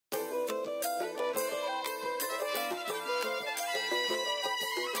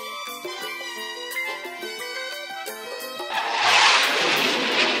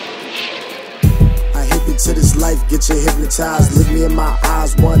to this life, get you hypnotized. Look me in my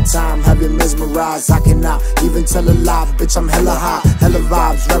eyes one time, have you mesmerized. I cannot even tell a lie, bitch, I'm hella hot, hella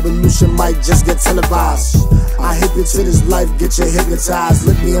vibes. Revolution might just get televised. I hip you to this life, get you hypnotized.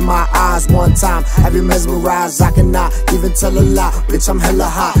 Look me in my eyes one time, have you mesmerized. I cannot even tell a lie, bitch, I'm hella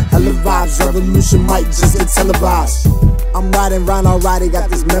hot, hella vibes. Revolution might just get televised. I'm riding round alright, got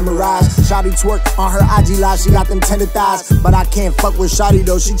this memorized. Shawty twerk on her IG live, she got them tender thighs. But I can't fuck with Shawty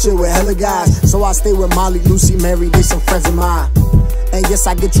though, she chill with hella guys. So I stay with Molly, Lucy, Mary, they some friends of mine. And yes,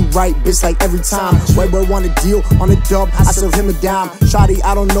 I get you right, bitch, like every time. White boy want a deal on a dub, I serve him a dime. Shawty,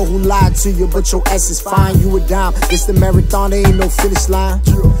 I don't know who lied to you, but your ass is fine, you a dime. It's the marathon, there ain't no finish line.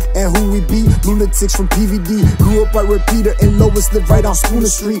 And who we be? Lunatics from PVD. Grew up right where Peter and Lois live right on Spooner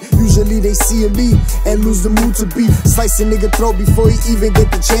Street. Usually they see me and lose the mood to beat. Slice a nigga throat before he even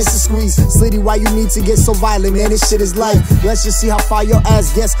get the chance to squeeze. Slitty, why you need to get so violent, man, this shit is life. Let's just see how far your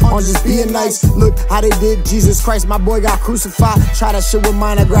ass gets on just being nice. Look how they did Jesus Christ, my boy got crucified. Try that shit with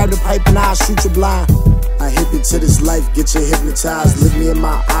mine, I grab the pipe and I'll shoot you blind. I hip you to this life, get you hypnotized. Look me in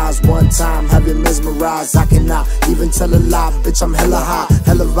my eyes one time, have you mesmerized. I cannot even tell a lie, bitch, I'm hella hot,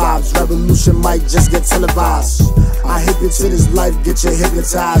 hella vibes. Revolution might just get televised. I hip you to this life, get you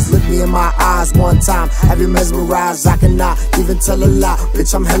hypnotized. Look me in my eyes one time, have you mesmerized. I cannot even tell a lie,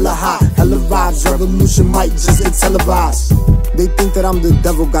 bitch, I'm hella hot, hella vibes. Revolution might just get televised. They think that I'm the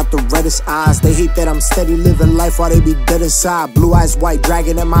devil, got the reddest eyes. They hate that I'm steady living life while they be dead inside. Blue eyes, white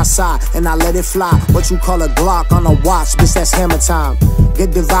dragon at my side, and I let it fly. What you call a Glock on a watch, bitch, that's hammer time.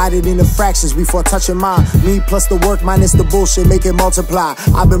 Get divided into fractions before touching mine. Me plus the work minus the bullshit, make it multiply.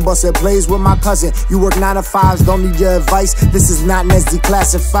 I've been busting plays with my cousin. You work 9 to 5s, don't need your advice. This is not Nesdy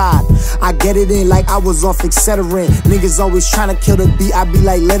classified. I get it in like I was off Excedrin. Niggas always trying to kill the beat, I be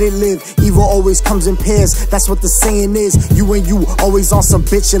like, let it live. Evil always comes in pairs, that's what the saying is. You and you always on some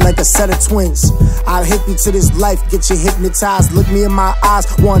bitch shit like a set of twins. I'll hip you to this life, get you hypnotized. Look me in my eyes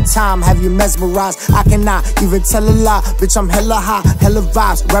one time, have you mesmerized. I cannot even tell a lie, bitch, I'm hella hot, hella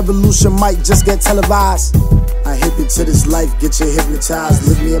vibes. Revolution might just get televised. I hip you to this life, get you hypnotized.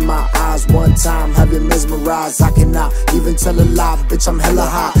 Look me in my eyes one time, have you mesmerized. I cannot even tell a lie, bitch, I'm hella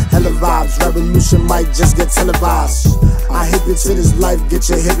hot, hella vibes. Revolution might just get televised. I hip you to this life, get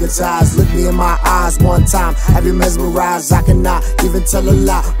you hypnotized. Look me in my eyes one time, have you mesmerized. I cannot even tell a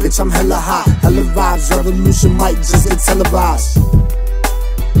lie, bitch, I'm hella hot, hella vibes. Revolution might just get televised.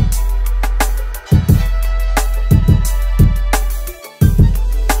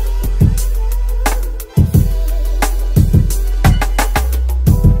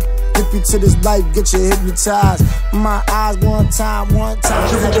 To this life, get you hypnotized. My eyes one time, one time.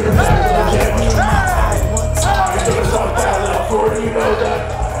 Have you mesmerized? Me in my eyes one time.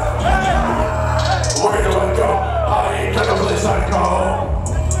 Where do I go? I ain't got no place I go.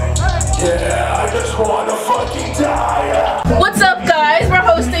 Yeah, I just wanna fucking die. What's up, guys? We're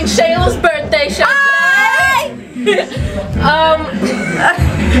hosting Shayla's birthday show today.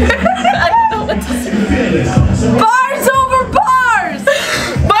 I don't know what to say. Bars over bars!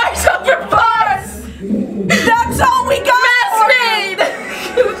 Bars over bars! That's all we got! Mess made!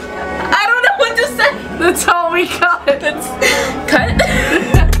 I don't know what to say. That's all we got. That's cut.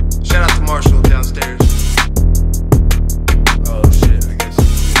 Shout out to Marshall downstairs. Oh shit,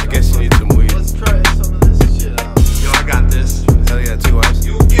 I guess you need some weed. Let's try some of this shit out. Yo, I got this. Hell yeah, 2 hours.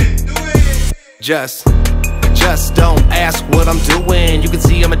 You can do it. Just don't ask what I'm doing. You can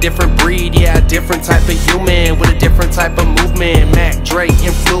see I'm a different breed, yeah, a different type of human with a different type of movement. Mac Dre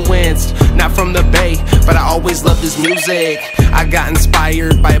influenced, not from the Bay, but I always loved his music. I got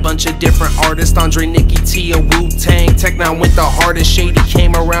inspired by a bunch of different artists. Andre, Nicki, Tia, Wu-Tang. Tech Nine went the hardest. Shady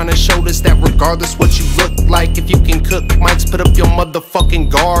came around and showed us that regardless what you look like, if you can cook mics, put up your motherfucking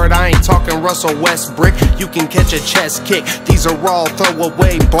guard. I ain't talking Russell Westbrook, you can catch a chest kick. These are all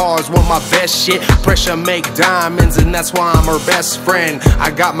throwaway bars, want my best shit. Pressure make diamonds, and that's why I'm her best friend.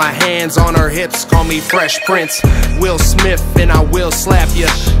 I got my hands on her hips, call me Fresh Prince. Will Smith, and I will slap ya.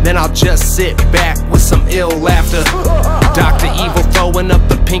 Then I'll just sit back with some ill laughter. Dr. Evil throwing up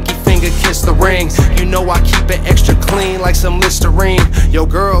the pinky finger, kiss the ring. You know I keep it extra clean like some Listerine. Yo,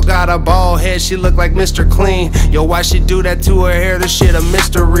 girl got a bald head, she look like Mr. Clean. Yo, why she do that to her hair? This shit a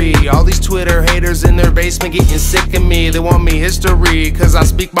mystery. All these Twitter haters in their basement getting sick of me. They want me history, cause I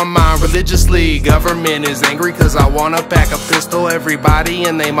speak my mind religiously. Government is angry cause I wanna pack a pistol. Everybody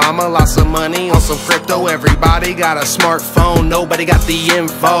and they mama lost some money on some crypto. Everybody got a smartphone, nobody got the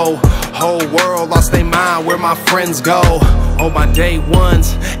info. Whole world lost their mind, where my friends go. Oh, my day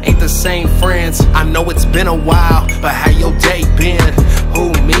ones ain't the same friends. I know it's been a while, but how your day been?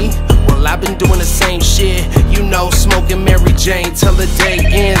 Who, me? Well, Well, I've been doing the same shit, you know, smoking Mary Jane till the day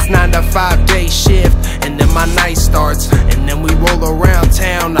ends. 9 to 5 day shift, and then my night starts, and then we roll around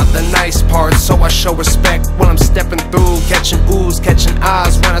town, not the nice parts. So I show respect when I'm stepping through, catching oohs, catching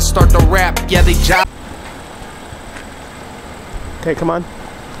eyes. When I start to rap, yeah, they job. Okay, come on.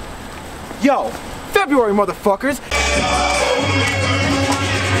 Yo, February, motherfuckers.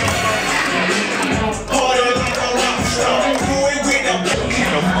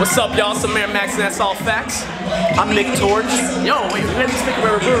 What's up, y'all? It's Mayor Max, and that's all facts. I'm Nick Torch. Yo, wait, we're gonna speak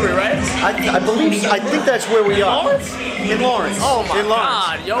about a brewery, right? I think that's where we are. Lawrence? In Lawrence. Oh my in Lawrence.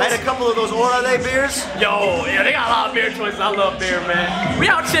 God, yo. I had a couple of those Orale beers. Yo, yeah, they got a lot of beer choices. I love beer, man. We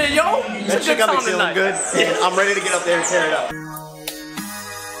out here, yo. It's That a shit good got me time feeling tonight. good. And I'm ready to get up there and tear it up.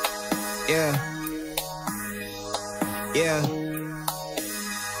 Yeah.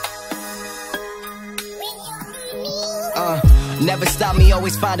 Never stop me,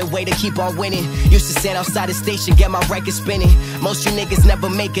 always find a way to keep on winning. Used to stand outside the station, get my record spinning. Most you niggas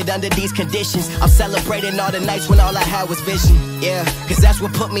never make it under these conditions. I'm celebrating all the nights when all I had was vision. Yeah, cause that's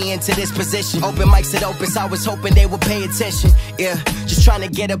what put me into this position. Open mics at Opus, I was hoping they would pay attention. Yeah, just trying to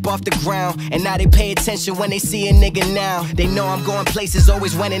get up off the ground. And now they pay attention when they see a nigga now. They know I'm going places,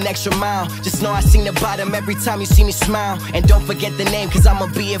 always went an extra mile. Just know I sing the bottom every time you see me smile. And don't forget the name, cause I'ma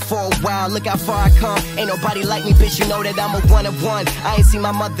be here for a while. Look how far I come, ain't nobody like me, bitch, you know that I'm a one of one. I ain't seen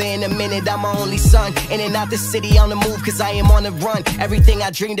my mother in a minute, I'm my only son. In and out the city on the move, cause I am on the run. Everything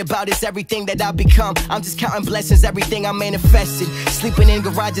I dreamed about is everything that I become. I'm just counting blessings, everything I manifested. Sleeping in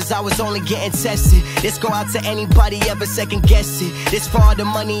garages, I was only getting tested. This go out to anybody ever second guess it. This for all the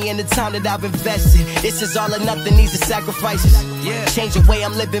money and the time that I've invested. This is all or nothing, these are sacrifices. Yeah. Change the way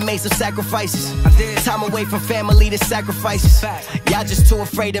I'm living, made some sacrifices. I did. Time away from family to sacrifices. Y'all just too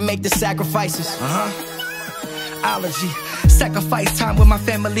afraid to make the sacrifices. Allergy. Sacrifice time with my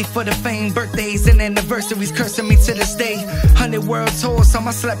family for the fame. Birthdays and anniversaries cursing me to this day. 100 world tours, some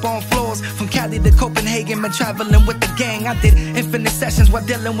I slept on floors. From Cali to Copenhagen, been traveling with the gang. I did infinite sessions while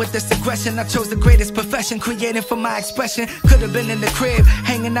dealing with this aggression. I chose the greatest profession, creating for my expression. Could've been in the crib,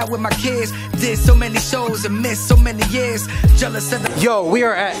 hanging out with my kids. Did so many shows and missed so many years. Jealous of the... Yo, we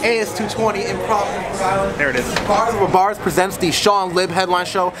are at AS220 in Providence, Rhode Island. There it is. Bars presents the Sean Lib headline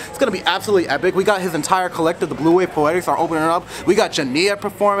show. It's gonna be absolutely epic. We got his entire collective, the Blue Wave Poetics, are opening up. We got Jania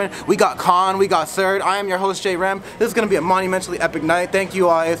performing. We got Khan. We got Third. I am your host, Jay Rem. This is gonna be a monumentally epic night. Thank you,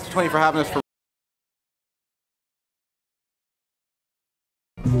 AS220, for having us.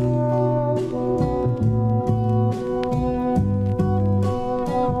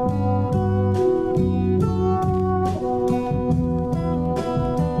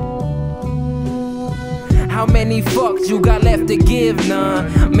 How many fucks you got left to give?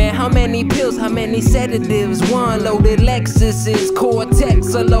 None. Man, how many pills, how many sedatives? One loaded Lexuses,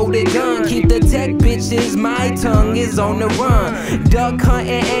 Cortex, a loaded gun. Keep the tech bitches, my tongue is on the run. Duck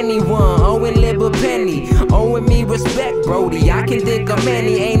hunting anyone, owing Lib a penny. Owing me respect, Brody, I can think of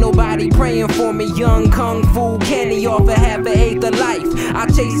many. Ain't nobody praying for me, young Kung Fu Kenny. Off a half an eighth of life, I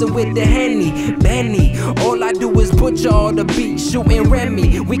chase it with the Henny, Benny. All I do is butcher all the beats, shooting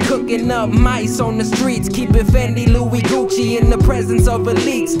Remy. We cooking up mice on the streets, keep it Fendi, Louis, Gucci in the presence of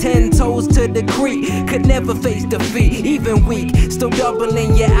elites. 10 toes to the creek, could never face defeat. Even weak, still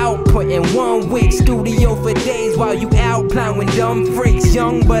doubling your output in 1 week. Studio for days while you out plowing dumb freaks.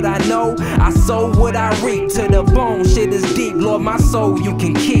 Young but I know, I sow what I reap. To the bone, shit is deep. Lord, my soul you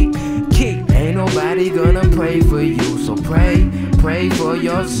can keep. Ain't nobody gonna pray for you, so pray for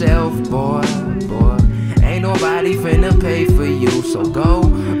yourself, boy. Ain't nobody finna pay for you, so go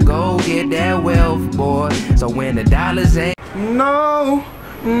get that wealth, boy. So when the dollars ain't... No,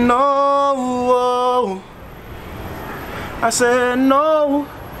 I said no,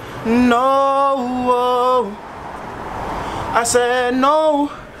 I said no,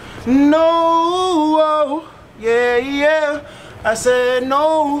 yeah, I said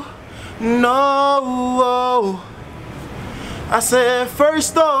no, I said,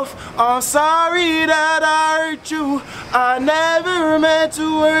 first off, I'm sorry that I hurt you. I never meant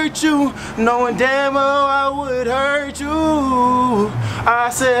to hurt you, knowing damn well I would hurt you. I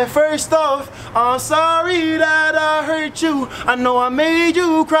said, first off, I'm sorry that I hurt you. I know I made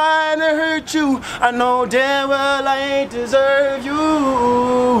you cry and it hurt you. I know damn well I ain't deserve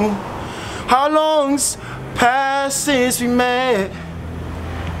you. How long's passed since we met?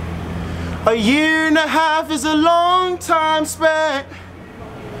 A year and a half is a long time spent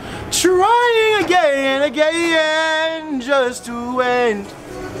trying again and again just to end.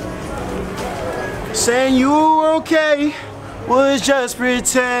 Saying you were okay was just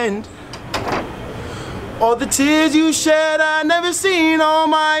pretend. All the tears you shed I never seen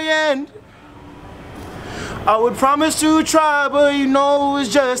on my end. I would promise to try, but you know it was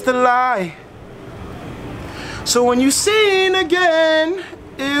just a lie. So when you seen again,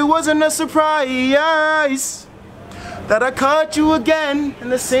 it wasn't a surprise that I caught you again in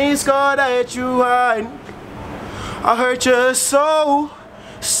the same scar that you hide. I hurt you so,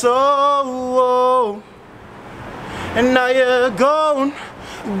 and now you're gone,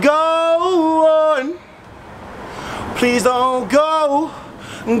 go on. Please don't go,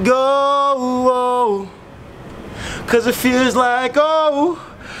 cause it feels like oh.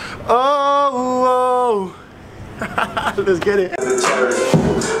 Let's get it. Talk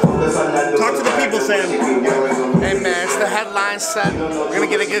to the people, Sam. Hey man, it's the headline set. We're gonna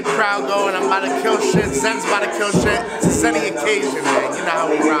get a good crowd going. I'm about to kill shit. Zen's about to kill shit. It's any occasion, man. You know how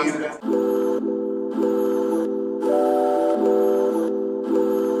we rock.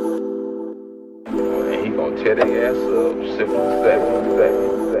 He gon' tear their ass up. Simple as that.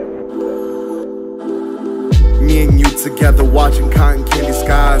 Me and you together watching cotton candy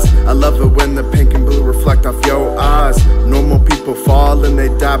skies. I love it when the pink and blue reflect off your eyes. Normal people fall and they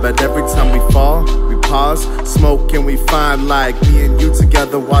die, but every time we fall, we pause, smoke and we find like me and you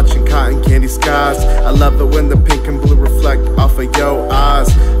together watching cotton candy skies. I love it when the pink and blue reflect off of your eyes.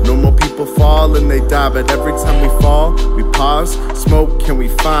 Normal people fall and they die, but every time we fall, we pause, smoke and we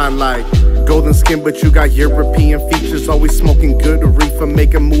find like golden skin, but you got European features. Always smoking good reefer,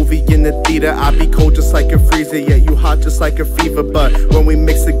 make a movie in the theater. I be cold just like a freezer, yeah, you hot just like a fever. But when we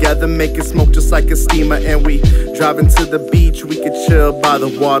mix together, make it smoke just like a steamer. And we driving to the beach, we could chill by the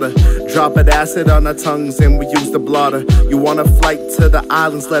water. Dropping acid on our tongues and we use the blotter. You want a flight to the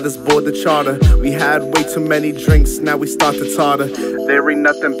islands, let us board the charter. We had way too many drinks, now we start to tartar. There ain't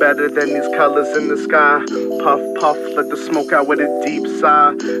nothing better than these colors in the sky. Puff, puff, let the smoke out with a deep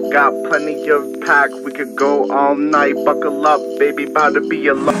sigh. Got plenty of pack, we could go all night. Buckle up, baby, about to be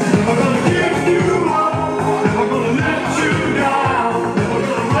a lot.